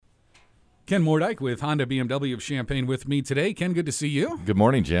Ken Mordyke with Honda BMW of Champaign with me today. Ken, good to see you. Good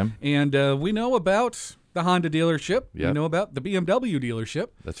morning, Jim. And we know about the Honda dealership. Yep. We know about the BMW dealership.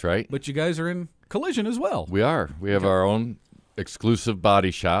 That's right. But you guys are in collision as well. We are. We have our own exclusive body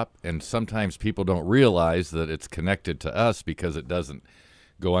shop, and sometimes people don't realize that it's connected to us because it doesn't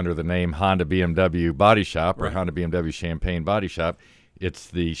go under the name Honda BMW Body Shop or Right. Honda BMW Champaign Body Shop. It's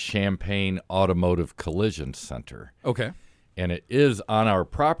the Champaign Automotive Collision Center. Okay. And it is on our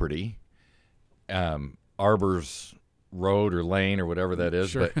property, Arbors Road or Lane or whatever that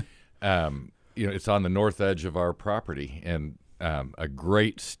is. Sure. But it's on the north edge of our property, and a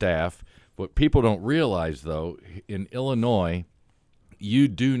great staff. What people don't realize, though, in Illinois, you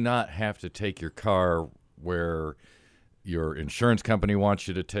do not have to take your car where your insurance company wants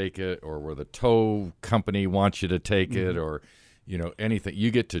you to take it, or where the tow company wants you to take it, or anything.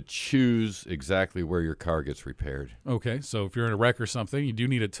 You get to choose exactly where your car gets repaired. Okay. So if you're in a wreck or something, you do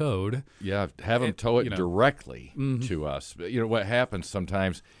need it towed. Yeah, have them tow it directly to us. But what happens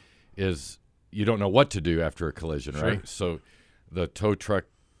sometimes is you don't know what to do after a collision, Sure. right? So the tow truck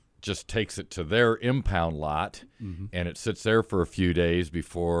just takes it to their impound lot, and it sits there for a few days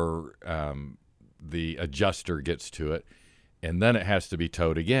before the adjuster gets to it, and then it has to be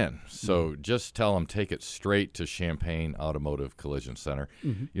towed again. So just tell them, take it straight to Champaign Automotive Collision Center.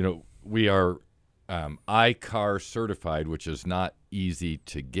 We are iCar certified, which is not easy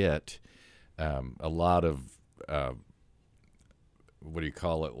to get. A lot of,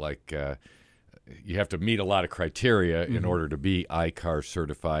 you have to meet a lot of criteria in order to be iCar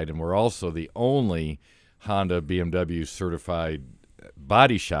certified. And we're also the only Honda BMW certified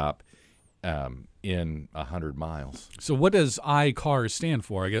body shop in 100 miles. So what does iCar stand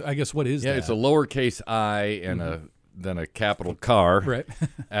for? I guess what is that? Yeah, it's a lowercase I and then a capital car. Right.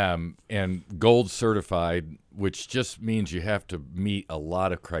 And gold certified, which just means you have to meet a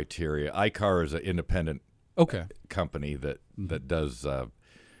lot of criteria. iCar is an independent company that does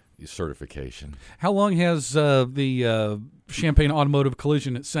certification. How long has the Champaign Automotive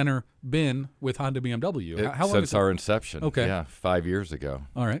Collision Center been with Honda BMW? How long Since our inception. Okay. Yeah, 5 years ago.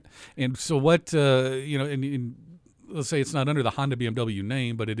 All right. And so what, in let's say it's not under the Honda BMW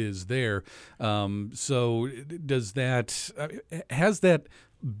name, but it is there. So does that, has that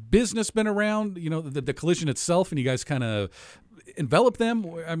business been around, the collision itself, and you guys kind of envelop them?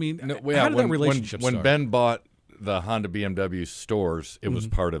 I mean, how did that relationship when start? Ben bought the Honda BMW stores, it was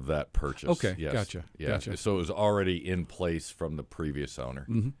part of that purchase. Okay, yes. gotcha. Yeah. Gotcha. So it was already in place from the previous owner.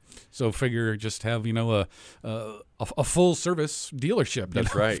 So figure just have, a full service dealership.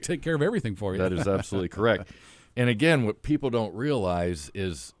 That's right. Take care of everything for you. That is absolutely correct. And again, what people don't realize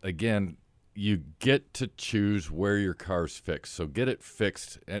is, again, you get to choose where your car's fixed. So get it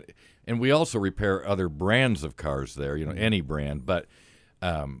fixed. And we also repair other brands of cars there, any brand. But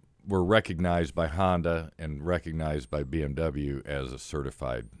we're recognized by Honda and recognized by BMW as a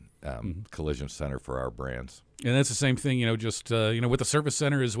certified collision center for our brands. And that's the same thing, just, with the service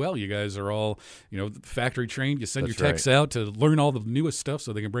center as well. You guys are all, factory trained. You send That's your techs out to learn all the newest stuff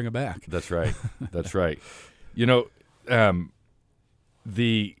so they can bring it back. That's right. That's right. What am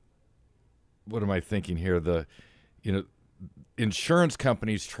I thinking here? Insurance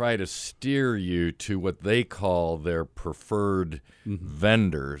companies try to steer you to what they call their preferred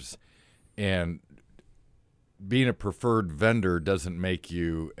vendors, and being a preferred vendor doesn't make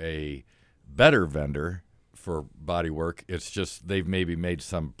you a better vendor for body work. It's just they've maybe made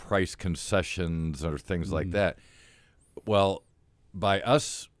some price concessions or things like that. Well, by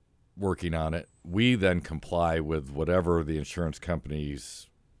us working on it, we then comply with whatever the insurance company's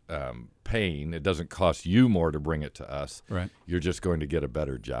paying. It doesn't cost you more to bring it to us. Right. You're just going to get a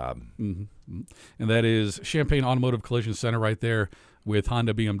better job. And that is Champaign Automotive Collision Center right there with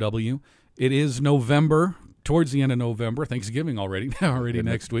Honda BMW. It is November, towards the end of November, Thanksgiving already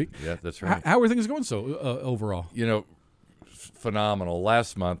next week. Yeah, that's right. How are things going overall? Phenomenal.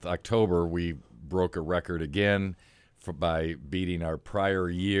 Last month, October, we broke a record again by beating our prior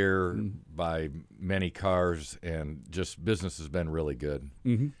year by many cars, and just business has been really good.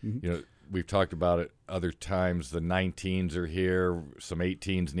 We've talked about it other times. The 19s are here. Some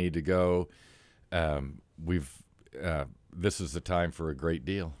 18s need to go. This is the time for a great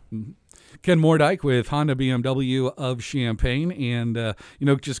deal. Ken Mordyke with Honda BMW of Champaign, and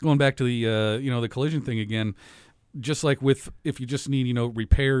just going back to the the collision thing again. Just like if you just need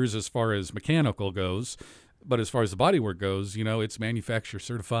repairs as far as mechanical goes. But as far as the bodywork goes, it's manufacturer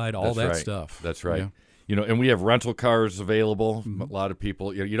certified, all that stuff. That's right. And we have rental cars available. A lot of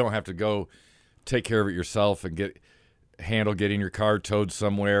people, you don't have to go take care of it yourself and handle getting your car towed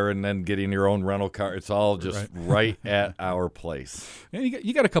somewhere and then getting your own rental car. It's all just right at our place. And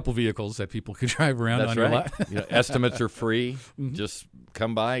you got a couple vehicles that people could drive around That's on right. your lot. Estimates are free. Just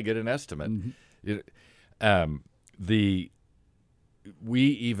come by and get an estimate. We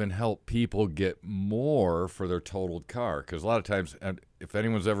even help people get more for their totaled car, because a lot of times, if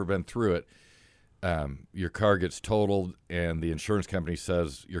anyone's ever been through it, your car gets totaled and the insurance company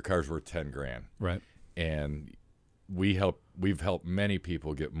says your car's worth $10,000. Right. And we've helped many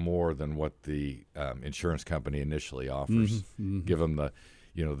people get more than what the insurance company initially offers. Give them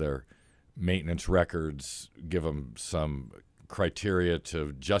their maintenance records, give them some criteria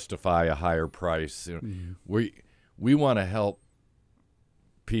to justify a higher price. We want to help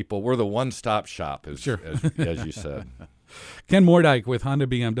people. We're the one-stop shop, as you said. Ken Mordyke with Honda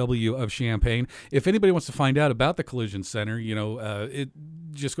BMW of Champaign. If anybody wants to find out about the Collision Center,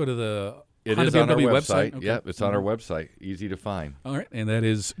 just go to the Honda BMW website. Okay. Yeah, it's on our website. Easy to find. All right, and that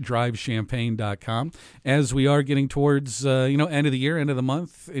is drivechampaign.com. As we are getting towards end of the year, end of the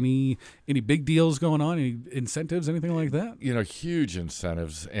month, any big deals going on? Any incentives, anything like that? Huge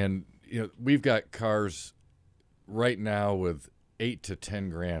incentives, and we've got cars right now with $8,000 to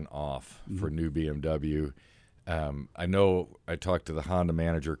 $10,000 off for new BMW. I know I talked to the Honda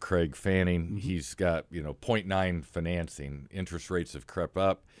manager, Craig Fanning. He's got 0.9 financing. Interest rates have crept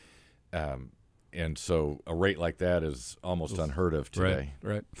up. And so a rate like that is almost unheard of today.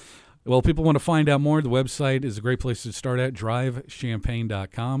 Right. Well, if people want to find out more, the website is a great place to start at,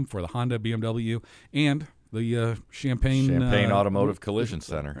 drivechampaign.com, for the Honda, BMW, and the Champaign Automotive Collision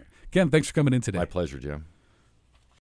Center. Ken, thanks for coming in today. My pleasure, Jim.